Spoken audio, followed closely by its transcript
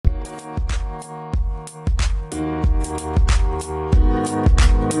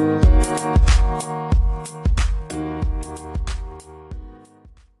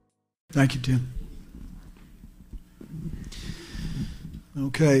Thank you, Tim.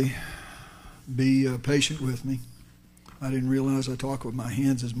 Okay, be patient with me. I didn't realize I talk with my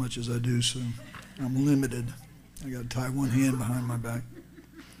hands as much as I do, so I'm limited. I got to tie one hand behind my back.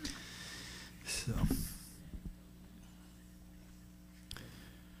 So,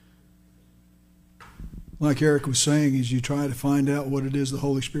 like Eric was saying, is you try to find out what it is the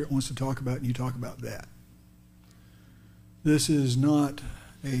Holy Spirit wants to talk about, and you talk about that. This is not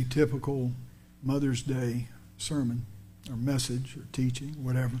a typical Mother's Day sermon or message or teaching,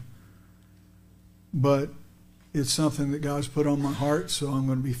 whatever. But it's something that God's put on my heart, so I'm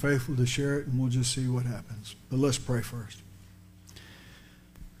going to be faithful to share it, and we'll just see what happens. But let's pray first.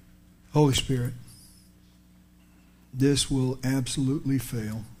 Holy Spirit, this will absolutely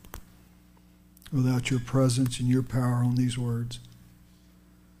fail without your presence and your power on these words,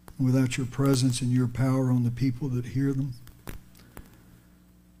 without your presence and your power on the people that hear them.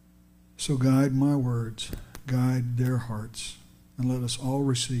 So guide my words, guide their hearts, and let us all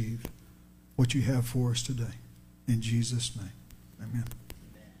receive what you have for us today. In Jesus' name, amen.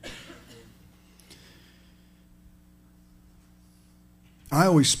 I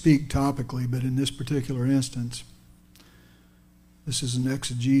always speak topically, but in this particular instance, this is an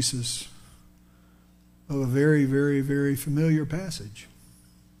exegesis of a very, very, very familiar passage.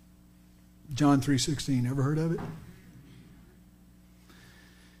 John 3:16. Ever heard of it?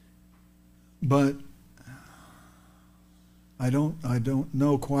 But I don't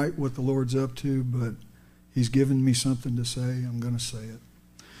know quite what the Lord's up to, but He's given me something to say. I'm going to say it.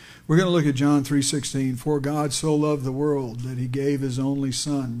 We're going to look at John 3:16. For God so loved the world that He gave His only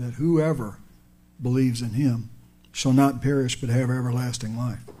Son, that whoever believes in Him shall not perish but have everlasting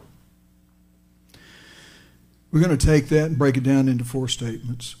life. We're going to take that and break it down into 4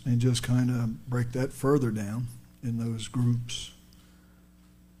 statements and just kind of break that further down in those groups.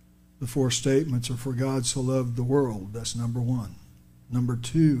 The 4 statements are for God so loved the world. That's number 1. Number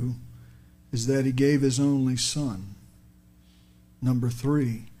 2 is that He gave His only Son. Number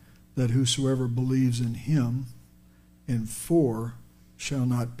 3, that whosoever believes in Him. And 4, shall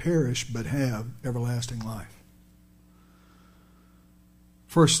not perish but have everlasting life.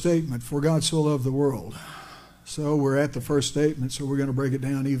 First statement, for God so loved the world. So we're at the first statement, so we're going to break it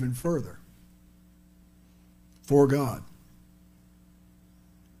down even further. For God.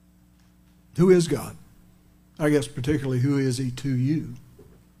 Who is God? I guess particularly who is He to you?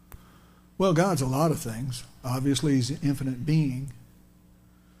 Well, God's a lot of things. Obviously, He's an infinite being.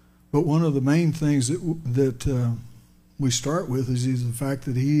 But one of the main things that we start with is the fact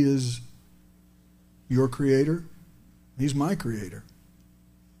that He is your creator. He's my creator.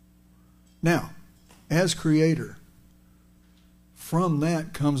 Now, as creator, from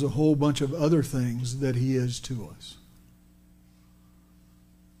that comes a whole bunch of other things that He is to us.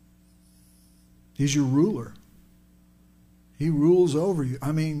 He's your ruler. He rules over you.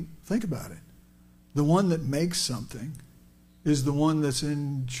 I mean, think about it. The one that makes something is the one that's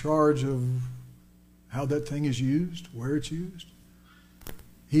in charge of how that thing is used, where it's used.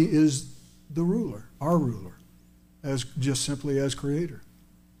 He is the ruler, our ruler, as just simply as creator.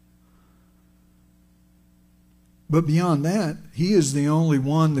 But beyond that, He is the only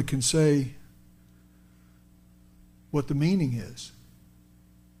one that can say what the meaning is.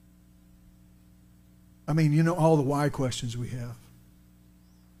 I mean, you know all the why questions we have.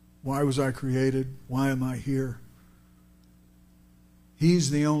 Why was I created? Why am I here?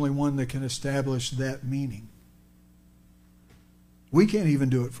 He's the only one that can establish that meaning. We can't even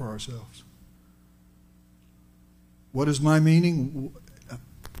do it for ourselves. What is my meaning?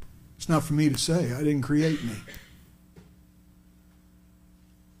 It's not for me to say. I didn't create me.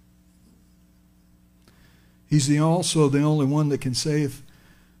 He's also the only one that can say if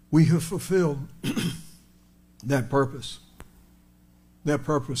we have fulfilled that purpose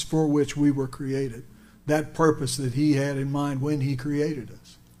for which we were created, that purpose that He had in mind when He created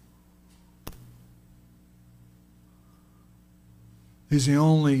us. He's the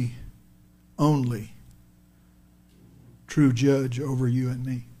only true judge over you and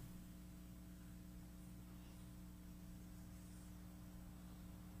me.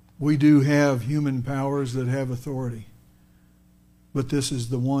 We do have human powers that have authority, but this is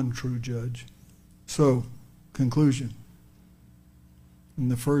the one true judge. So, conclusion. In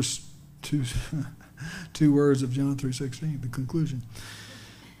the first two words of John 3:16, the conclusion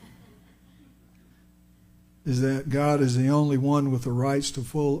is that God is the only one with the rights to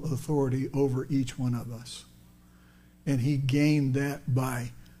full authority over each one of us. And He gained that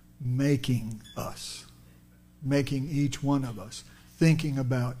by making us, making each one of us, thinking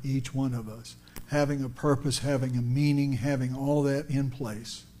about each one of us, having a purpose, having a meaning, having all that in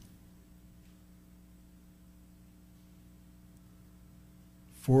place.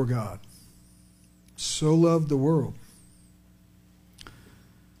 for God. So loved the world.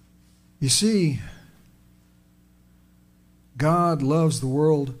 You see, God loves the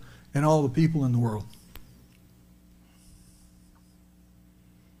world and all the people in the world.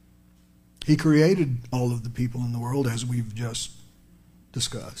 He created all of the people in the world, as we've just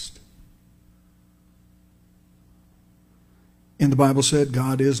discussed. And the Bible said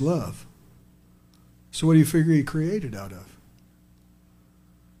God is love. So what do you figure He created out of?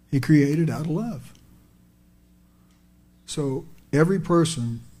 He created out of love. So every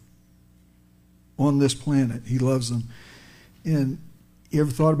person on this planet, He loves them. And you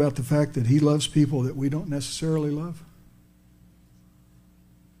ever thought about the fact that He loves people that we don't necessarily love?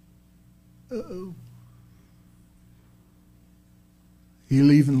 Uh-oh. He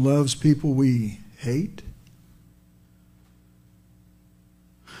even loves people we hate.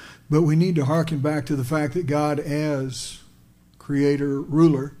 But we need to hearken back to the fact that God, as creator,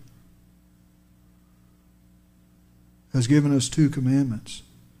 ruler, has given us 2 commandments.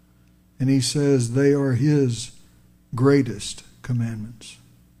 And He says they are His greatest commandments.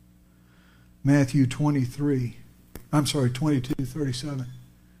 Matthew 22:37.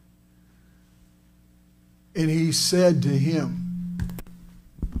 And He said to him,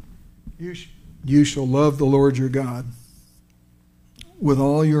 you shall love the Lord your God with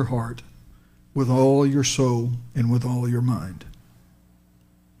all your heart, with all your soul, and with all your mind.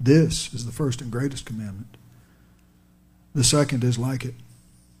 This is the first and greatest commandment. The second is like it.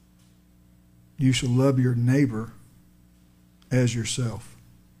 You shall love your neighbor as yourself.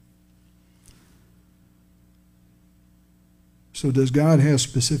 So does God have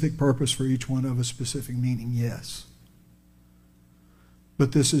specific purpose for each one of us, specific meaning? Yes.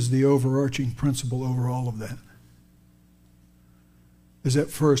 But this is the overarching principle over all of that. Is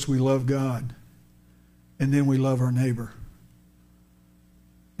that first we love God, and then we love our neighbor.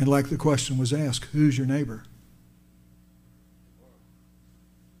 And like the question was asked, who's your neighbor?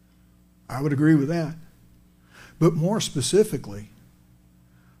 I would agree with that. But more specifically,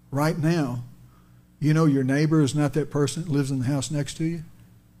 right now, you know your neighbor is not that person that lives in the house next to you.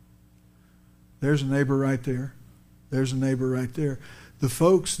 There's a neighbor right there. There's a neighbor right there. The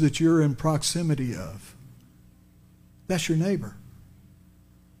folks that you're in proximity of, that's your neighbor.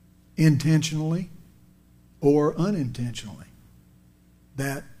 Intentionally or unintentionally.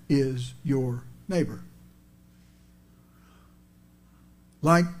 That is your neighbor.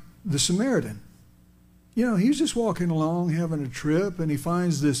 Like the Samaritan. You know, he's just walking along having a trip, and he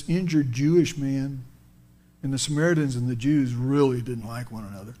finds this injured Jewish man. And the Samaritans and the Jews really didn't like one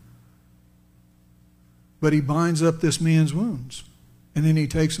another. But he binds up this man's wounds. And then he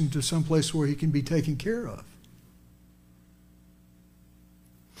takes him to some place where he can be taken care of.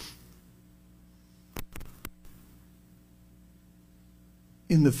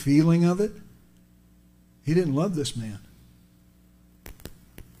 In the feeling of it, he didn't love this man.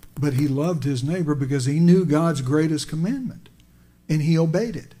 But he loved his neighbor because he knew God's greatest commandment. And he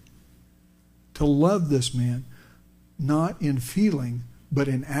obeyed it. To love this man, not in feeling, but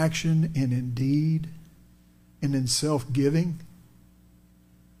in action and in deed and in self-giving.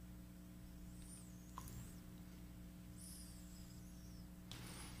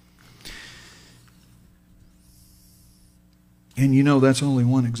 And you know that's only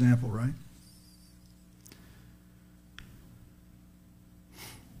one example, right?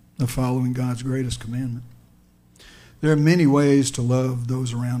 Of following God's greatest commandment. There are many ways to love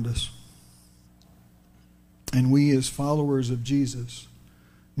those around us. And we as followers of Jesus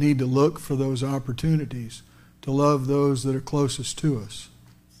need to look for those opportunities to love those that are closest to us.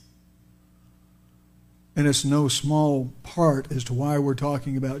 And it's no small part as to why we're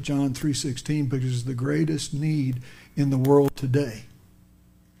talking about John 3:16, because it's the greatest need in the world today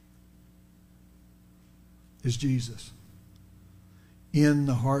is Jesus in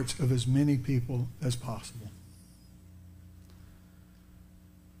the hearts of as many people as possible.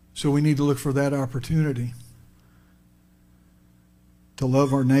 So we need to look for that opportunity to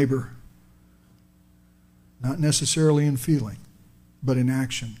love our neighbor, not necessarily in feeling, but in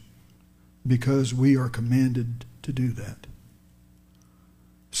action, because we are commanded to do that.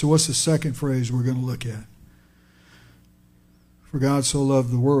 So what's the second phrase we're going to look at? For God so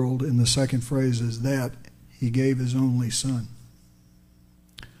loved the world, and the second phrase is that He gave His only Son.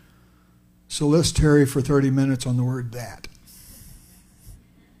 So let's tarry for 30 minutes on the word that.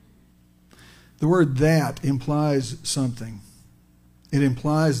 The word that implies something. It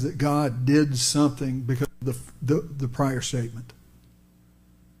implies that God did something because of the prior statement.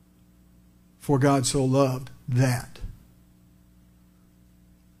 For God so loved that.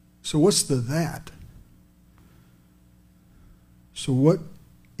 So what's the that? So what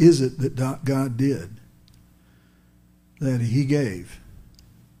is it that God did that he gave?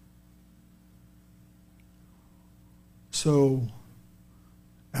 So,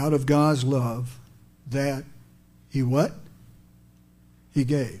 out of God's love, that he what? He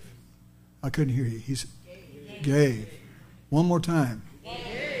gave. I couldn't hear you. He said, gave. One more time.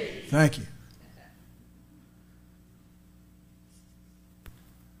 Gave. Thank you.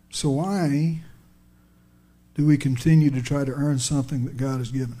 So why do we continue to try to earn something that God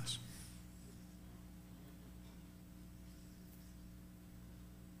has given us?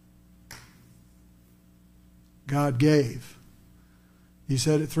 God gave. He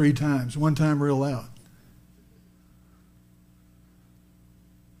said it 3 times, one time real loud.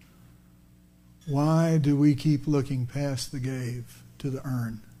 Why do we keep looking past the gave to the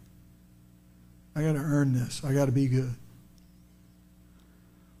earn? I got to earn this. I got to be good.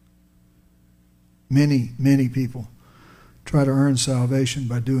 Many, many people try to earn salvation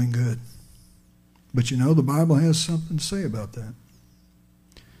by doing good. But you know, the Bible has something to say about that.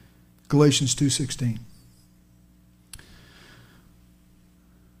 Galatians 2:16.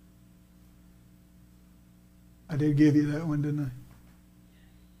 I did give you that one, didn't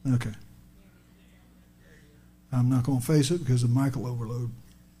I? Okay. I'm not going to face it because of Michael overload.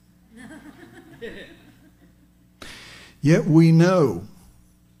 Yet we know,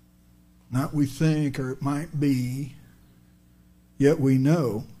 not we think or it might be, yet we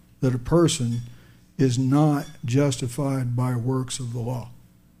know that a person is not justified by works of the law.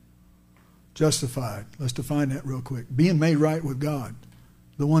 Justified. Let's define that real quick. Being made right with God,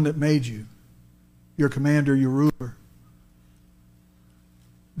 the one that made you, your commander, your ruler,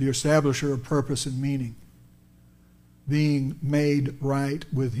 the establisher of purpose and meaning. Being made right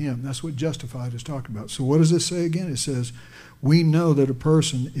with him. That's what justified is talking about. So what does this say again? It says, we know that a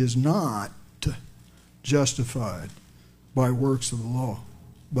person is not justified by works of the law,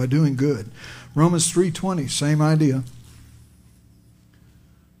 by doing good. Romans 3:20, same idea.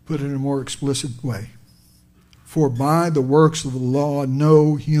 Put it in a more explicit way. For by the works of the law,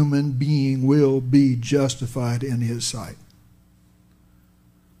 no human being will be justified in his sight.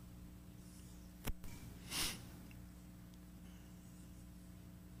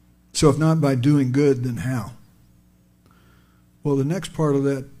 So if not by doing good, then how? Well, the next part of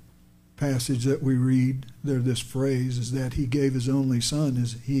that passage that we read, there this phrase, is that he gave his only son,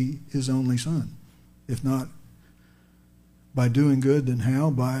 is he his only son? If not by doing good, then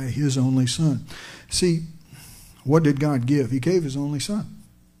how? By his only son. See, what did God give? He gave his only son.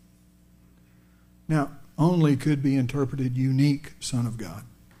 Now, only could be interpreted unique Son of God,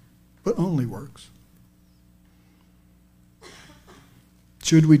 but only works.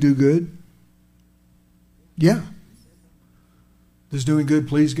 Should we do good? Yeah. Does doing good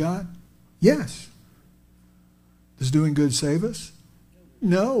please God? Yes. Does doing good save us?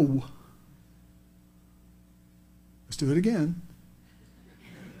 No. Let's do it again.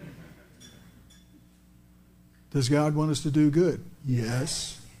 Does God want us to do good?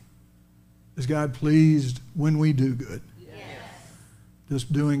 Yes. Is God pleased when we do good? Yes. Does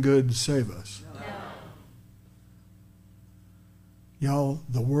doing good save us? No. Y'all,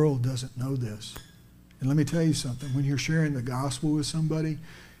 the world doesn't know this. And let me tell you something. When you're sharing the gospel with somebody,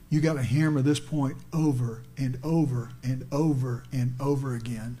 you got to hammer this point over and over and over and over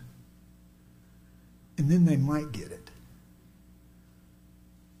again. And then they might get it.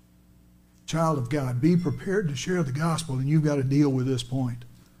 Child of God, be prepared to share the gospel, and you've got to deal with this point.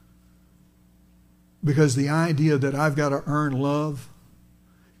 Because the idea that I've got to earn love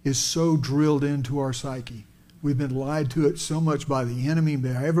is so drilled into our psyche. We've been lied to it so much by the enemy, by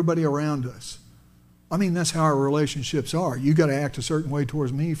everybody around us. I mean, that's how our relationships are. You've got to act a certain way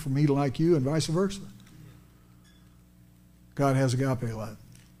towards me for me to like you, and vice versa. God has agape love.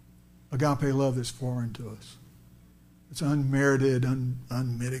 Agape love is foreign to us. It's unmerited,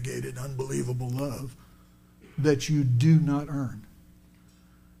 unmitigated, unbelievable love that you do not earn.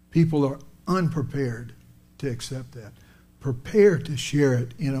 People are unprepared to accept that. Prepare to share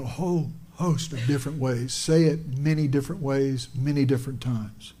it in a whole host of different ways. Say it many different ways, many different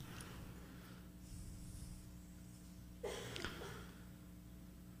times.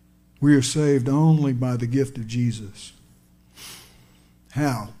 We are saved only by the gift of Jesus.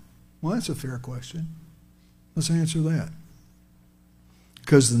 How? Well, that's a fair question. Let's answer that.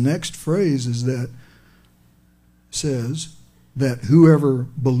 Because the next phrase is that says that whoever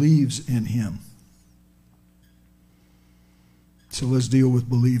believes in him. So let's deal with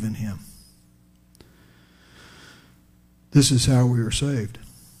believe in him. This is how we are saved.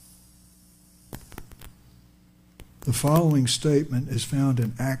 The following statement is found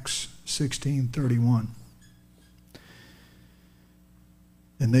in Acts 16:31.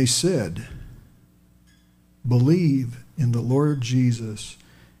 And they said, believe in the Lord Jesus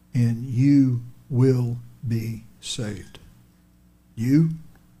and you will be saved. You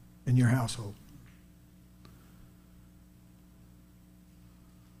and your household.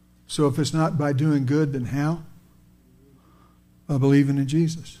 So if it's not by doing good, then how? By believing in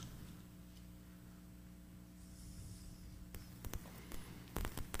Jesus.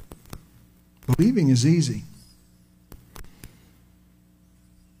 Believing is easy.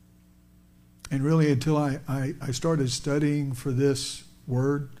 And really, until I started studying for this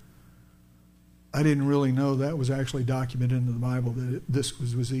word, I didn't really know that was actually documented in the Bible, that this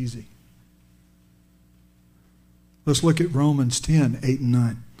was easy. Let's look at Romans 10, 8 and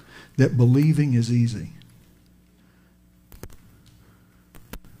 9. That believing is easy.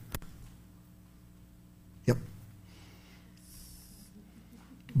 Yep.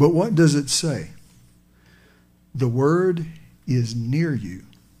 But what does it say? The word is near you,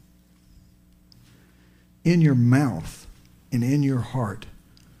 in your mouth and in your heart.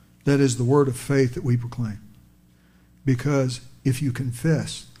 That is the word of faith that we proclaim. Because if you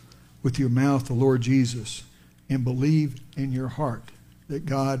confess with your mouth the Lord Jesus and believe in your heart that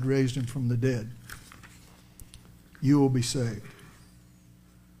God raised him from the dead, you will be saved.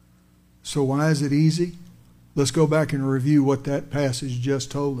 So why is it easy? Let's go back and review what that passage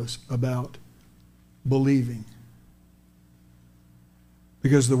just told us about believing.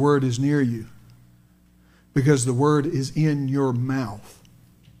 Because the word is near you. Because the word is in your mouth.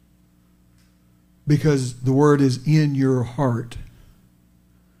 Because the word is in your heart.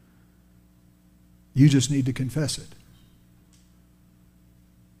 You just need to confess it.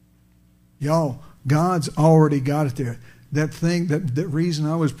 Y'all, God's already got it there. That reason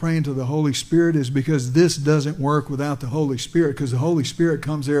I was praying to the Holy Spirit is because this doesn't work without the Holy Spirit, because the Holy Spirit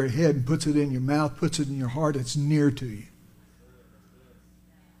comes there ahead and puts it in your mouth, puts it in your heart. It's near to you.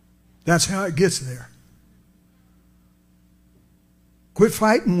 That's how it gets there. Quit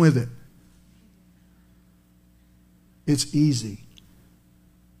fighting with it. It's easy.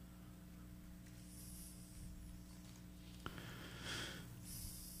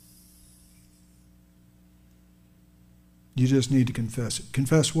 You just need to confess it.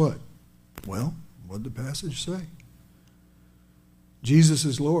 Confess what? Well, what did the passage say? Jesus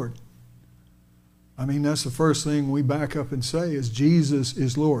is Lord. I mean, that's the first thing we back up and say is Jesus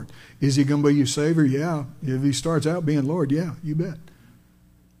is Lord. Is he going to be your Savior? Yeah. If he starts out being Lord, yeah, you bet.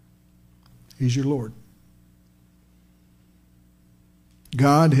 He's your Lord.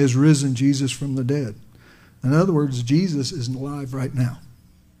 God has risen Jesus from the dead. In other words, Jesus is alive right now.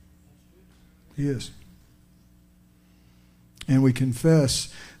 He is. And we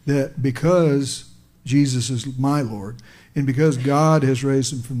confess that because Jesus is my Lord and because God has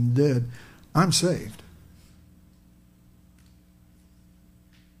raised him from the dead, I'm saved.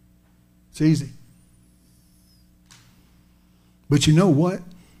 It's easy. But you know what?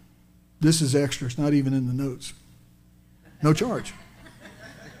 This is extra. It's not even in the notes. No charge.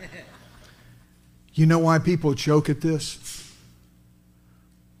 You know why people choke at this?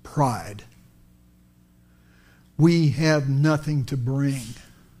 Pride. We have nothing to bring.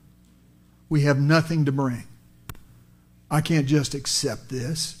 We have nothing to bring. I can't just accept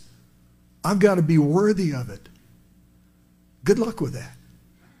this. I've got to be worthy of it. Good luck with that.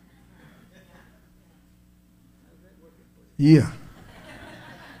 Yeah.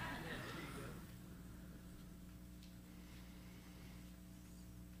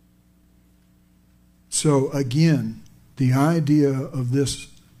 So again, the idea of this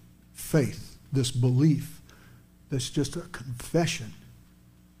faith, this belief, that's just a confession,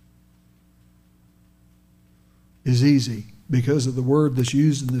 is easy because of the word that's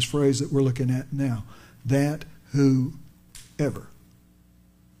used in this phrase that we're looking at now. That whoever.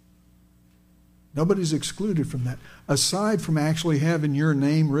 Nobody's excluded from that. Aside from actually having your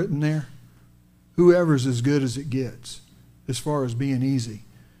name written there, whoever's as good as it gets as far as being easy,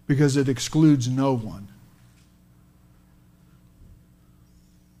 because it excludes no one.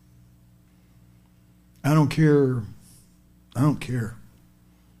 I don't care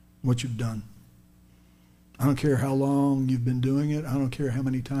what you've done. I don't care how long you've been doing it. I don't care how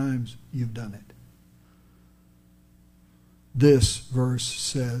many times you've done it. This verse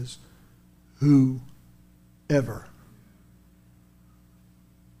says, whoever.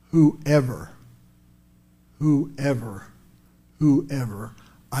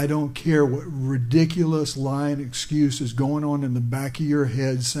 I don't care what ridiculous lying excuse is going on in the back of your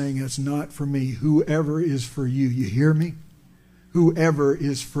head saying it's not for me. Whoever is for you. You hear me? Whoever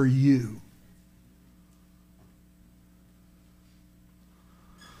is for you.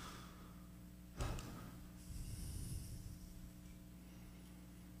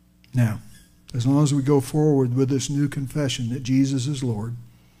 Now, as long as we go forward with this new confession that Jesus is Lord,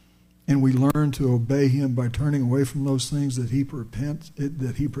 and we learn to obey him by turning away from those things that he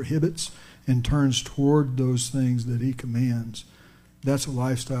prohibits and turns toward those things that he commands, that's a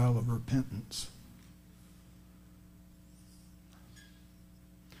lifestyle of repentance.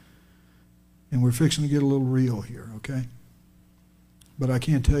 And we're fixing to get a little real here, okay? But I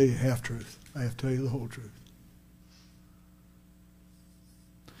can't tell you half-truth. I have to tell you the whole truth.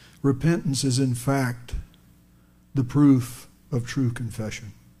 Repentance is, in fact, the proof of true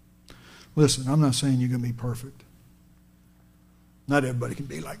confession. Listen, I'm not saying you're going to be perfect. Not everybody can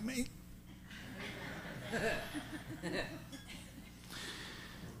be like me.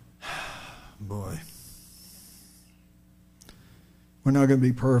 Boy. We're not going to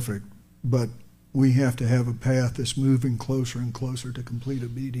be perfect, but we have to have a path that's moving closer and closer to complete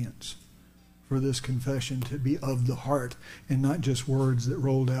obedience for this confession to be of the heart and not just words that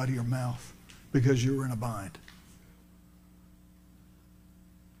rolled out of your mouth because you were in a bind.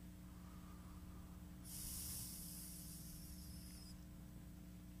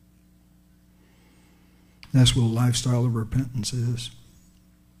 That's what a lifestyle of repentance is.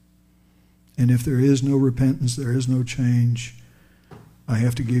 And if there is no repentance, there is no change. I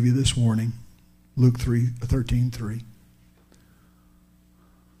have to give you this warning. Luke 13:3.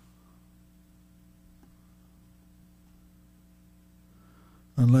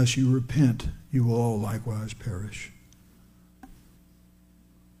 Unless you repent, you will all likewise perish.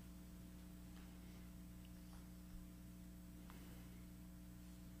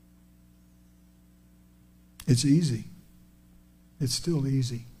 It's easy. It's still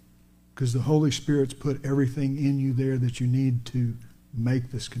easy. Because the Holy Spirit's put everything in you there that you need to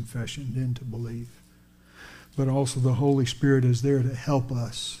make this confession and to believe. But also the Holy Spirit is there to help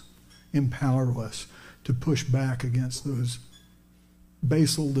us, empower us to push back against those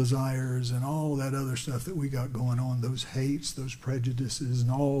basal desires and all that other stuff that we got going on, those hates, those prejudices,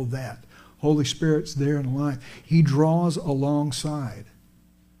 and all that. Holy Spirit's there in life. He draws alongside.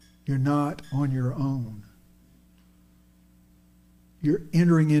 You're not on your own. You're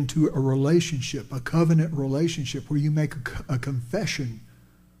entering into a relationship, a covenant relationship, where you make a confession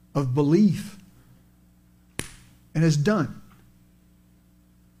of belief. And it's done.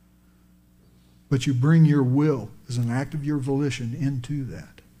 But you bring your will as an act of your volition into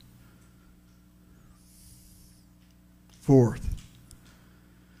that. Fourth,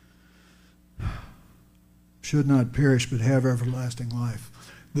 should not perish but have everlasting life.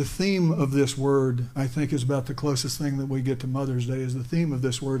 The theme of this word, I think, is about the closest thing that we get to Mother's Day, is the theme of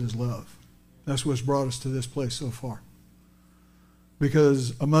this word is love. That's what's brought us to this place so far.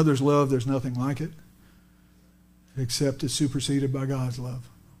 Because a mother's love, there's nothing like it, except it's superseded by God's love.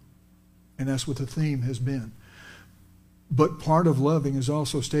 And that's what the theme has been. But part of loving is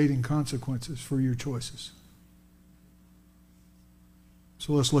also stating consequences for your choices.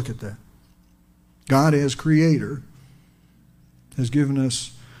 So let's look at that. God, as creator, has given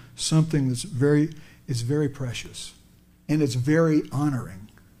us something that's very precious, and it's very honoring.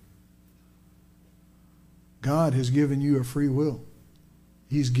 God has given you a free will.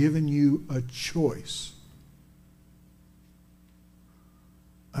 He's given you a choice.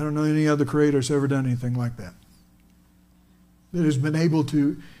 I don't know any other creator that's ever done anything like that. That has been able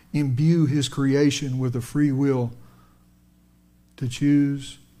to imbue his creation with a free will to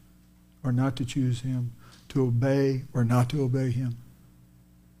choose or not to choose him, to obey or not to obey him.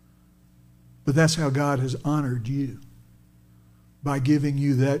 But that's how God has honored you, by giving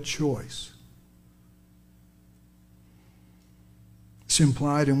you that choice. It's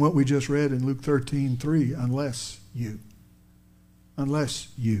implied in what we just read in Luke 13:3, unless you. Unless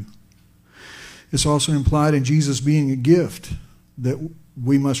you. It's also implied in Jesus being a gift that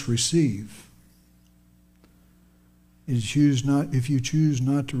we must receive. If you choose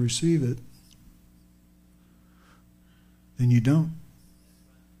not to receive it, then you don't.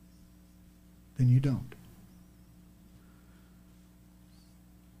 Then you don't.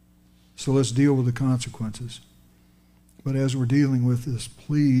 So let's deal with the consequences. But as we're dealing with this,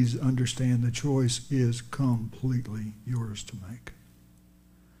 please understand the choice is completely yours to make.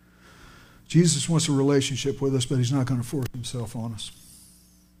 Jesus wants a relationship with us, but he's not going to force himself on us.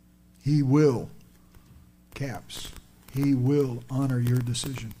 He will, he will honor your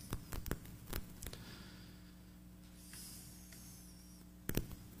decision.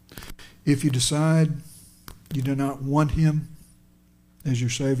 If you decide you do not want him as your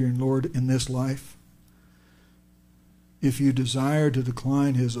Savior and Lord in this life, if you desire to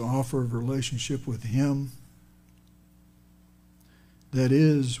decline his offer of relationship with him, that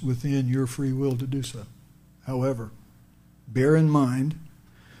is within your free will to do so. However, bear in mind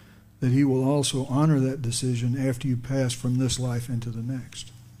that he will also honor that decision after you pass from this life into the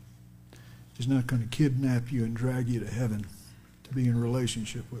next. He's not going to kidnap you and drag you to heaven to be in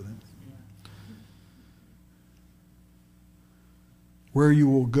relationship with him. Where you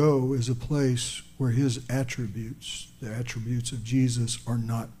will go is a place where his attributes, the attributes of Jesus, are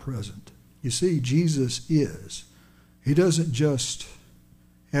not present. You see, Jesus is. He doesn't just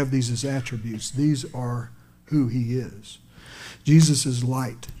have these as attributes. These are who he is. Jesus is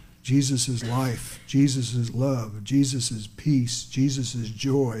light. Jesus is life. Jesus is love. Jesus is peace. Jesus is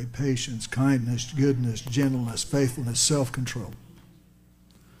joy, patience, kindness, goodness, gentleness, faithfulness, self-control.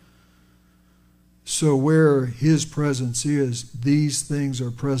 So where his presence is, these things are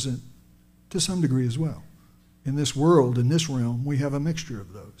present to some degree as well. In this world, in this realm, we have a mixture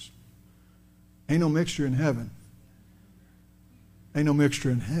of those. Ain't no mixture in heaven. Ain't no mixture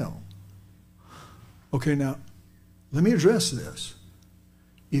in hell. Okay, now, let me address this.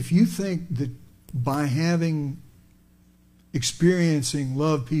 If you think that by experiencing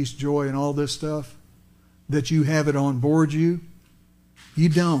love, peace, joy, and all this stuff, that you have it on board you, you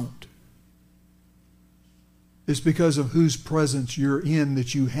don't. It's because of whose presence you're in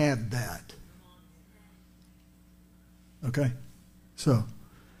that you have that. Okay? So,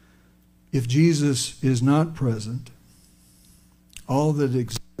 if Jesus is not present, all that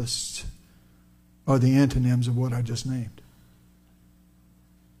exists are the antonyms of what I just named.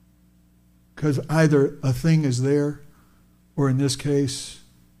 Because either a thing is there, or in this case,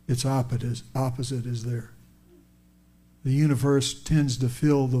 its opposite is there. The universe tends to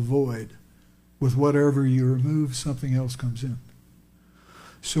fill the void. With whatever you remove, something else comes in.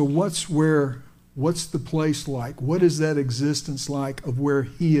 So what's the place like? What is that existence like of where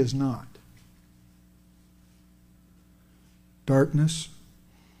he is not? Darkness,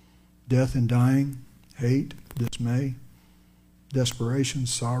 death and dying, hate, dismay, desperation,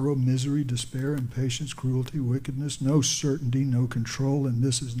 sorrow, misery, despair, impatience, cruelty, wickedness, no certainty, no control, and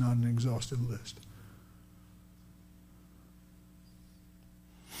this is not an exhaustive list.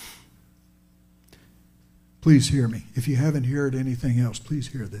 Please hear me. If you haven't heard anything else, please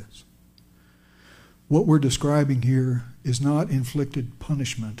hear this. What we're describing here is not inflicted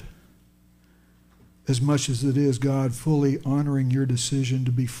punishment as much as it is God fully honoring your decision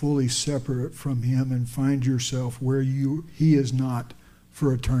to be fully separate from him and find yourself where he is not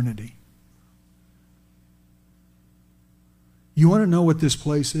for eternity. You want to know what this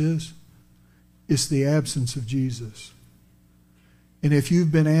place is? It's the absence of Jesus. And if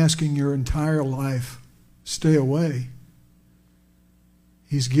you've been asking your entire life, stay away,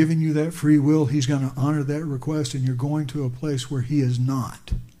 he's giving you that free will. He's going to honor that request, and you're going to a place where he is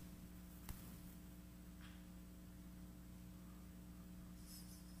not.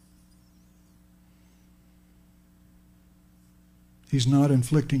 He's not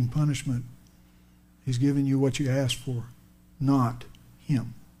inflicting punishment. He's giving you what you asked for, not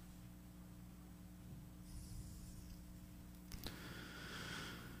him.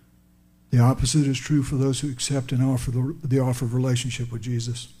 The opposite is true for those who accept and offer the offer of relationship with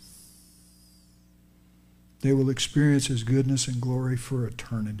Jesus. They will experience his goodness and glory for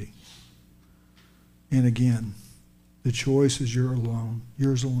eternity. And again, the choice is yours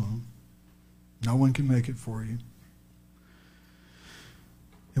alone. No one can make it for you.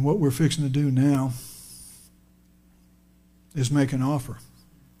 And what we're fixing to do now is make an offer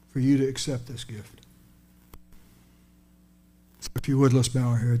for you to accept this gift. So if you would, let's bow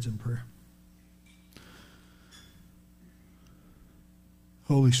our heads in prayer.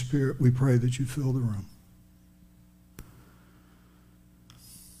 Holy Spirit, we pray that you fill the room.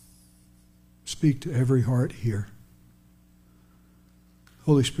 Speak to every heart here.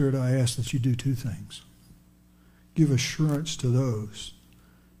 Holy Spirit, I ask that you do two things. Give assurance to those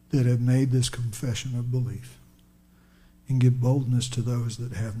that have made this confession of belief, and give boldness to those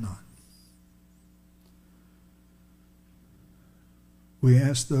that have not. We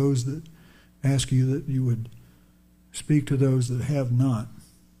ask you that you would speak to those that have not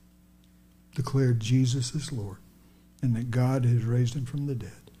declared Jesus is Lord, and that God has raised him from the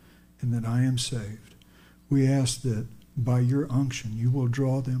dead, and that I am saved. We ask that by your unction you will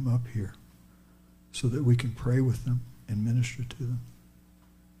draw them up here so that we can pray with them and minister to them.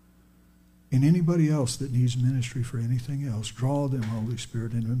 And anybody else that needs ministry for anything else, draw them, Holy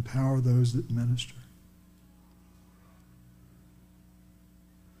Spirit, and empower those that minister.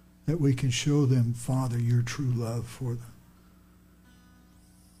 That we can show them, Father, your true love for them.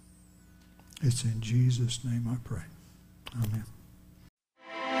 It's in Jesus' name I pray. Amen.